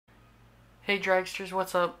Hey dragsters,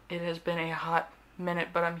 what's up? It has been a hot minute,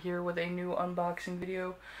 but I'm here with a new unboxing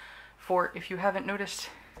video for, if you haven't noticed,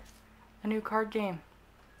 a new card game.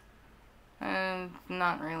 And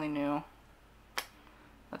not really new.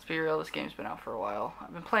 Let's be real, this game's been out for a while.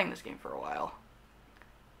 I've been playing this game for a while.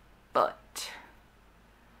 But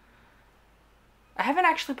I haven't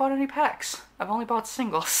actually bought any packs. I've only bought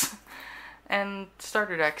singles and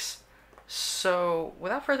starter decks. So,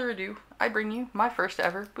 without further ado, I bring you my first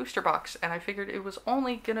ever booster box, and I figured it was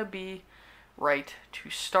only gonna be right to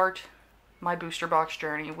start my booster box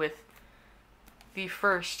journey with the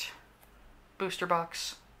first booster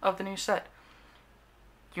box of the new set.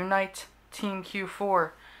 Unite Team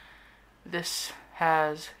Q4. This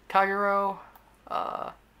has Kagero,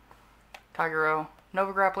 Nova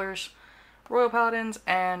Grapplers, Royal Paladins,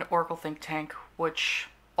 and Oracle Think Tank, which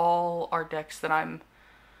all are decks that I'm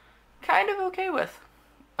kind of okay with.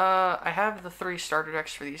 I have the 3 starter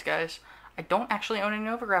decks for these guys. I don't actually own any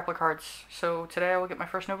Nova Grappler cards, so today I will get my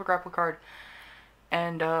first Nova Grappler card.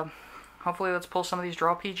 And hopefully let's pull some of these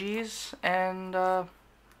draw PGs, and well,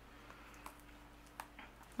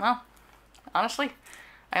 honestly,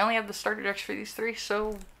 I only have the starter decks for these 3,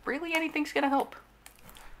 so really anything's gonna help.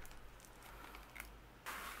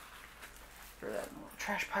 Throw that in a little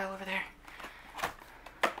trash pile over there.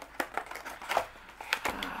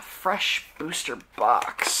 Fresh booster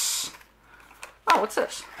box. Oh, what's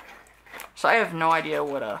this? So I have no idea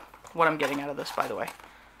what I'm getting out of this, by the way.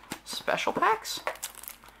 Special packs,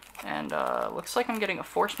 and looks like I'm getting a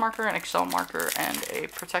force marker, an excel marker, and a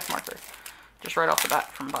protect marker, just right off the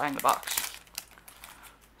bat from buying the box.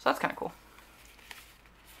 So that's kind of cool.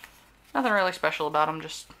 Nothing really special about them,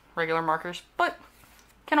 just regular markers, but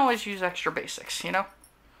can always use extra basics, you know.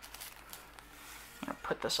 I'm gonna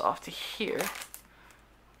put this off to here.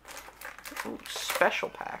 Ooh, special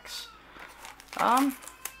packs. I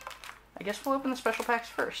guess we'll open the special packs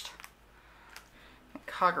first.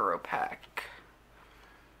 Kagero pack.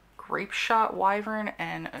 Grape Shot Wyvern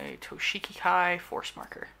and a Toshiki Kai force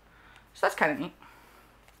marker. So that's kind of neat.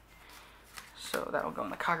 So that'll go in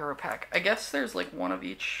the Kagero pack. I guess there's like one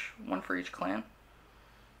for each clan.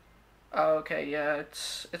 Oh, okay, yeah,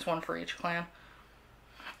 it's one for each clan.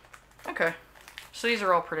 Okay, so these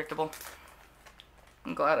are all predictable.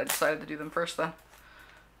 I'm glad I decided to do them first then.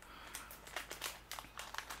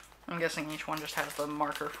 I'm guessing each one just has the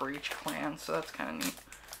marker for each clan, so that's kind of neat.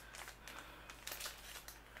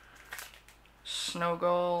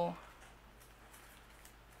 Snowgull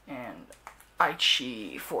and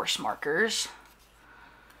Aichi force markers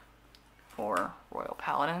for Royal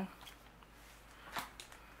Paladin.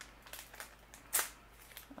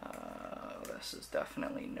 This is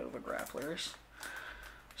definitely Nova Grapplers.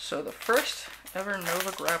 So the first ever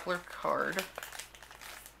Nova Grappler card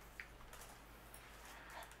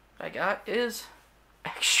I got is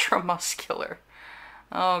Extra Muscular.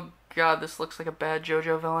 Oh god, this looks like a bad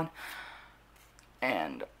JoJo villain.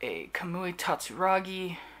 And a Kamui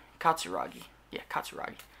Katsuragi,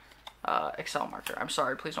 Excel marker. I'm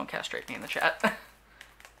sorry, please don't castrate me in the chat.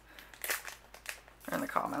 Or in the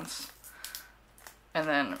comments. And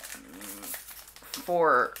then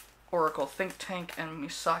for Oracle Think Tank and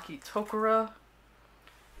Misaki Tokura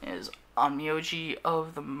is Onmyoji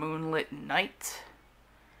of the Moonlit Night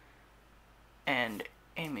and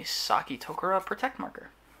a Misaki Tokura protect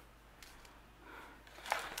marker.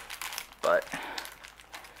 But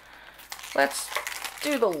let's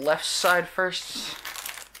do the left side first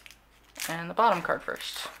and the bottom card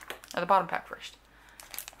first, or the bottom pack first.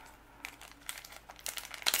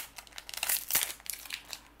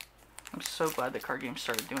 I'm so glad the card game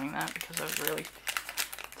started doing that, because I was really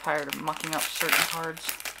tired of mucking up certain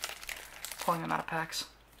cards, pulling them out of packs.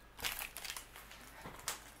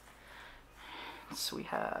 So we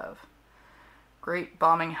have Great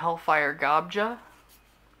Bombing Hellfire Gobja,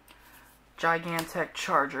 Gigantech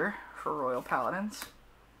Charger for Royal Paladins,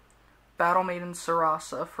 Battle Maiden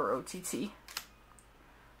Sarasa for OTT,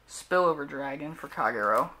 Spillover Dragon for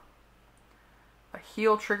Kagero, a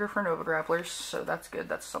heal trigger for Nova Grapplers, so that's good,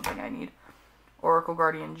 that's something I need. Oracle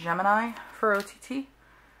Guardian Gemini for OTT,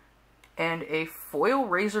 and a Foil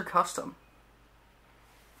Razor Custom.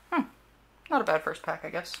 Not a bad first pack, I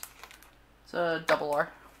guess. It's a double R.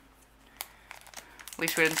 At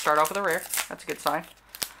least we didn't start off with a rare, that's a good sign.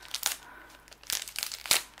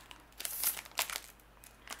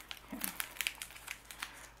 Okay.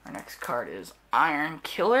 Our next card is Iron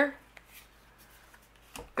Killer,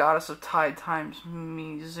 Goddess of Tide times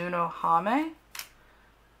Mizuno Hame,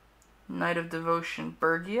 Knight of Devotion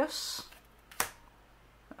Bergius,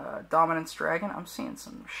 Dominance Dragon. I'm seeing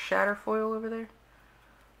some Shatter foil over there.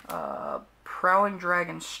 Prowling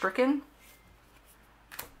Dragon Stricken,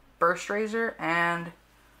 Burst Razor, and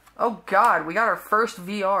oh god, we got our first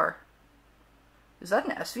VR. Is that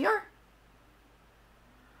an SVR?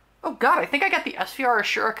 Oh god, I think I got the SVR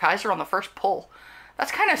Ashura Kaiser on the first pull.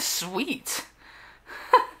 That's kind of sweet.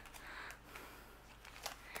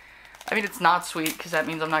 I mean, it's not sweet because that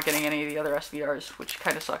means I'm not getting any of the other SVRs, which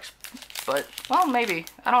kind of sucks. But, well, maybe.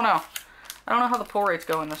 I don't know. I don't know how the pull rates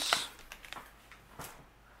go in this.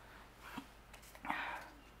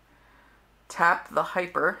 Tap the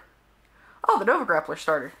Hyper. Oh, the Nova Grappler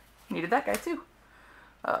starter. Needed that guy too.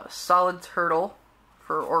 Solid Turtle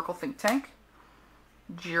for Oracle Think Tank.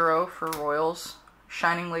 Jiro for Royals.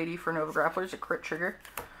 Shining Lady for Nova Grapplers, a crit trigger.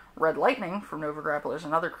 Red Lightning for Nova Grapplers,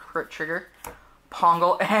 another crit trigger.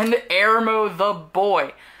 Pongal, and Airmo the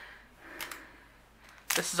Boy.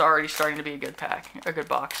 This is already starting to be a good pack, a good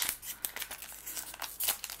box.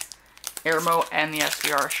 Airmo and the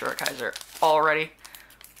SVR Ashura Kaiser already.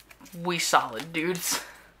 We solid, dudes.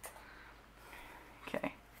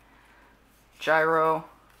 Okay. Gyro,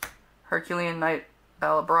 Herculean Knight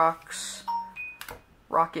Balabrox,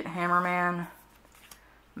 Rocket Hammerman,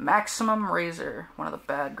 Maximum Razor, one of the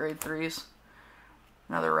bad grade 3s.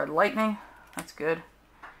 Another Red Lightning. That's good.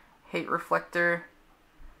 Hate Reflector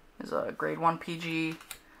is a grade 1 PG.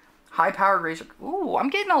 High Powered Razor. Ooh, I'm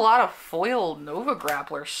getting a lot of foil Nova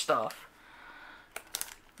Grappler stuff.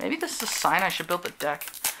 Maybe this is a sign I should build the deck.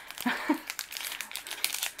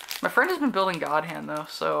 My friend has been building Godhand though,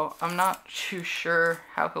 so I'm not too sure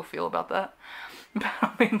how he'll feel about that.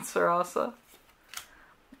 Battleman Sarasa.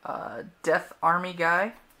 Death Army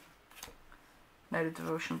Guy. Knight of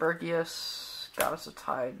Devotion Bergius. Goddess of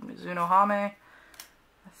Tide Mizuno Hame.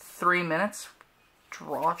 3 minutes.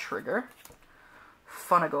 Draw Trigger.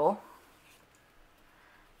 Funagle.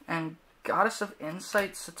 And Goddess of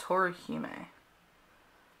Insight Satoru Hime.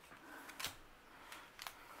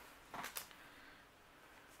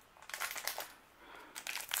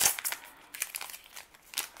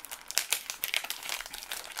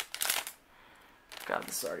 God,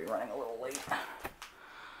 this is already running a little late.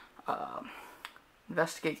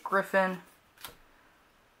 Investigate Griffin.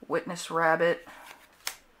 Witness Rabbit.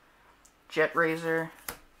 Jet Razor.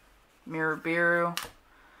 Mirror Biru.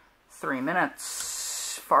 3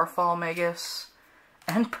 minutes. Farfall Magus.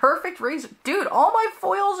 And Perfect Razor. Dude, all my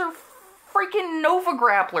foils are freaking Nova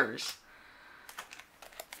Grapplers.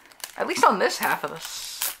 At least on this half of the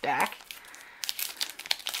stack.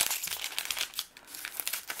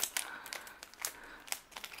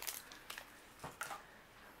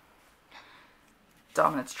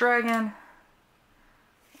 Dominance Dragon,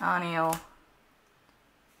 Aniel,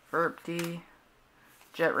 Verpty,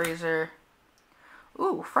 Jet Razor,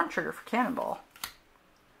 ooh, Front Trigger for Cannonball,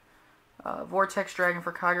 Vortex Dragon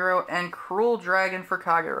for Kagero, and Cruel Dragon for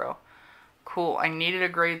Kagero. Cool, I needed a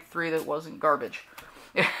grade 3 that wasn't garbage.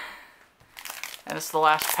 And this is the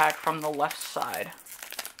last pack from the left side.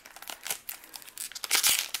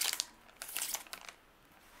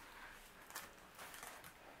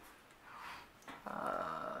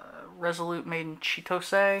 Resolute Maiden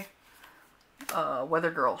Chitose, Weather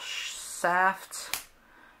Girl Saft,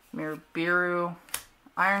 Mirror Biru,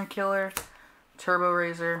 Iron Killer, Turbo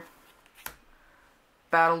Razor,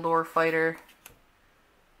 Battledore Fighter,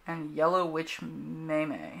 and Yellow Witch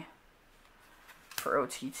Meme for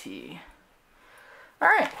OTT.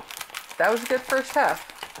 Alright, that was a good first half.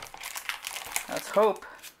 Let's hope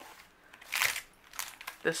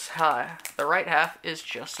this the right half is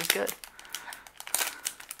just as good.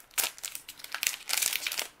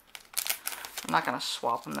 I'm not going to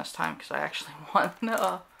swap them this time because I actually want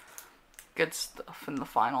good stuff in the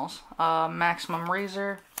finals. Maximum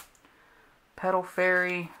Razor, Petal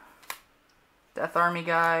Fairy, Death Army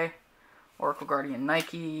Guy, Oracle Guardian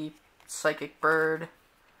Nike, Psychic Bird,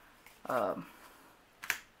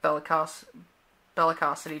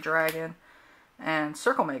 Bellicosity Dragon, and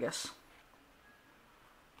Circle Magus.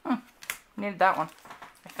 Needed that one,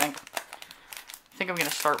 I think. I think I'm going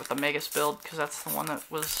to start with the Magus build because that's the one that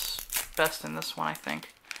was best in this one, I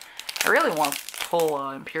think. I really want to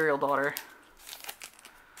pull Imperial Daughter,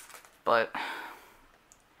 but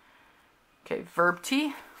okay,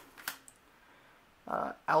 Verpty,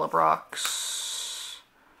 Alabrox,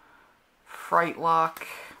 Frightlock,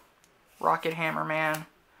 Rocket Hammerman,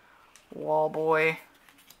 Wallboy,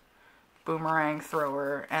 Boomerang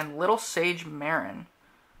Thrower, and Little Sage Marin.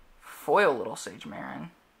 Foil Little Sage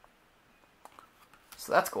Marin.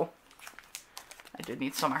 So that's cool. I did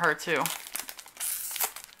need some of her too.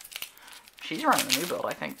 She's running the new build,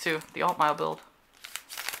 I think, too. The Alt-Mile build.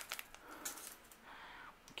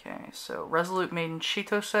 Okay, so Resolute Maiden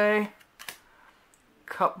Chitose,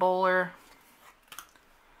 Cup Bowler,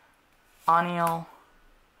 Aniel,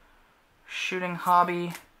 Shooting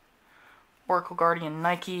Hobby, Oracle Guardian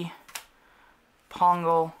Nike,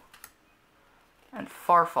 Pongal, and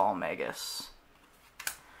Farfall Magus.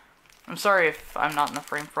 I'm sorry if I'm not in the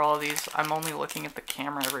frame for all of these. I'm only looking at the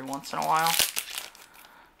camera every once in a while.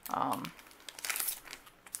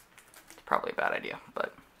 It's probably a bad idea,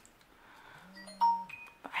 but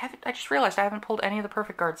I just realized I haven't pulled any of the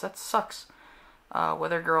perfect cards. That sucks.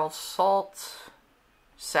 Weather Girl, Salt,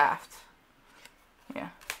 Saft. Yeah.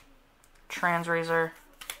 Transrazor,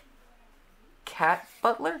 Cat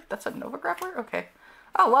Butler. That's a Nova Grappler? Okay.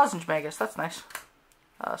 Oh, Lozenge Magus. That's nice.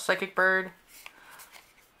 Psychic Bird,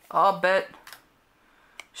 Bet,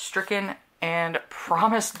 Stricken, and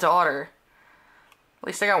Promised Daughter. At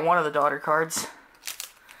least I got one of the daughter cards.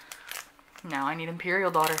 Now I need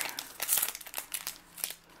Imperial Daughter.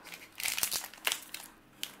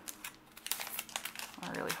 I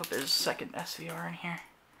really hope there's a second SVR in here.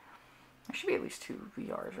 There should be at least 2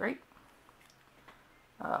 VRs, right?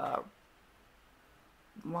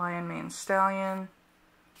 Lion Mane Stallion,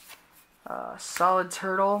 Solid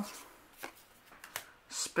Turtle,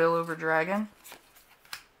 Spillover Dragon,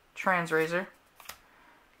 Transrazor,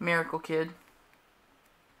 Miracle Kid,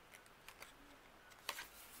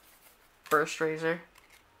 Burst Razor,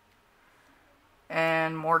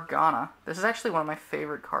 and Morgana. This is actually one of my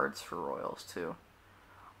favorite cards for Royals too,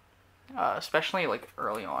 especially like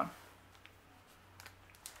early on.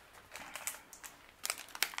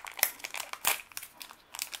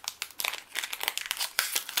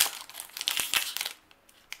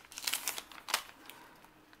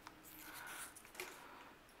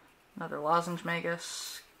 Another Lozenge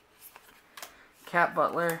Magus, Cat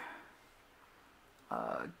Butler,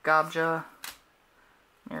 Gobja,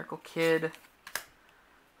 Miracle Kid,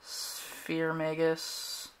 Sphere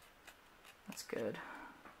Magus, that's good,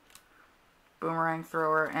 Boomerang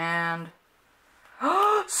Thrower, and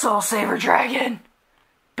Soul Saver Dragon!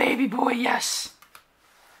 Baby boy, yes!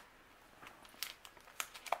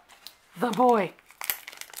 The boy!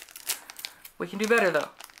 We can do better though.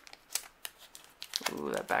 Ooh,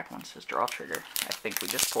 that back one says draw trigger. I think we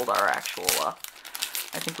just pulled our actual,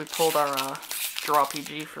 I think we pulled our, draw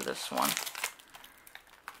PG for this one.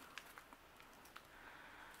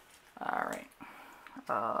 Alright.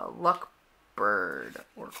 Luckbird,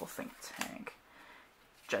 Oracle Think Tank,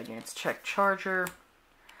 Gigant's Charger,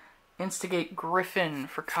 Instigate Griffin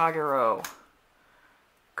for Kagero,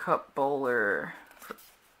 Cup Bowler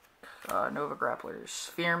for Nova Grapplers,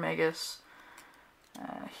 Sphere Magus,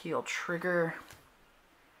 Heal Trigger,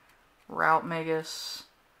 Route Magus,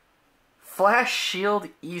 Flash Shield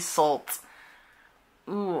Isolt.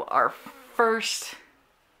 Ooh, our first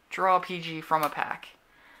draw PG from a pack.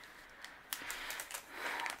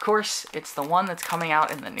 Of course, it's the one that's coming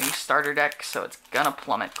out in the new starter deck, so it's gonna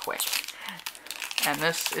plummet quick. And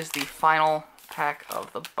this is the final pack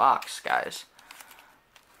of the box, guys.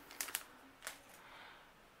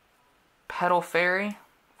 Petal Fairy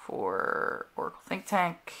for Oracle Think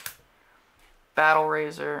Tank, Battle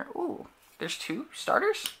Razor. Ooh, there's 2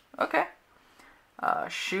 starters? Okay.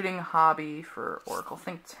 Shooting Hobby for Oracle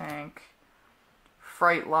Think Tank,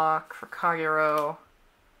 Fright Lock for Kagero,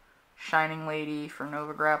 Shining Lady for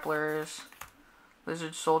Nova Grapplers,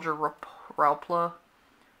 Lizard Soldier Raupla,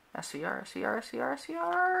 SCR,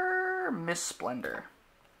 Miss Splendor.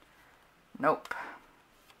 Nope.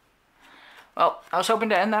 Well, I was hoping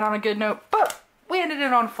to end that on a good note, but we ended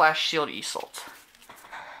it on Flash Shield Isolt.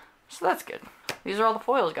 So that's good. These are all the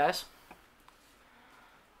foils, guys.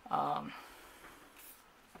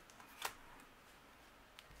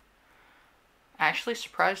 Actually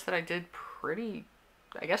surprised that I did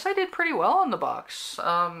I guess I did pretty well on the box.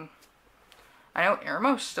 I know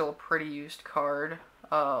Irmo's still a pretty used card.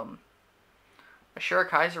 Ashura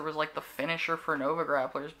Kaiser was like the finisher for Nova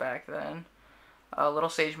Grapplers back then. Little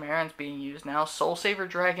Sage Marin's being used now. Soul Saver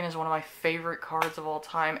Dragon is one of my favorite cards of all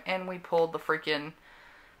time, and we pulled the freaking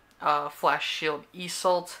Flash Shield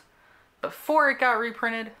Isolt before it got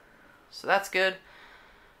reprinted, so that's good.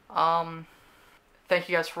 Thank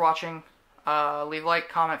you guys for watching. Leave a like,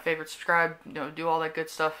 comment, favorite, subscribe, you know, do all that good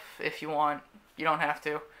stuff if you want. You don't have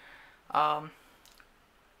to.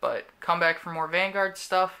 But come back for more Vanguard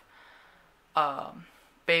stuff.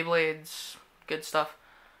 Beyblades, good stuff.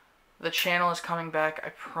 The channel is coming back, I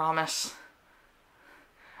promise.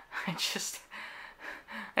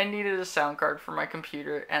 I needed a sound card for my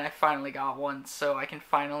computer, and I finally got one, so I can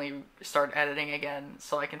finally start editing again,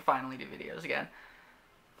 so I can finally do videos again.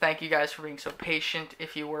 Thank you guys for being so patient.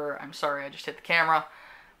 If you were, I'm sorry I just hit the camera.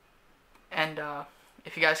 And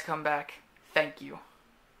if you guys come back, thank you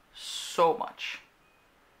so much.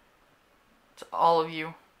 To all of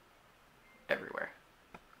you, everywhere.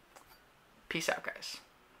 Peace out, guys.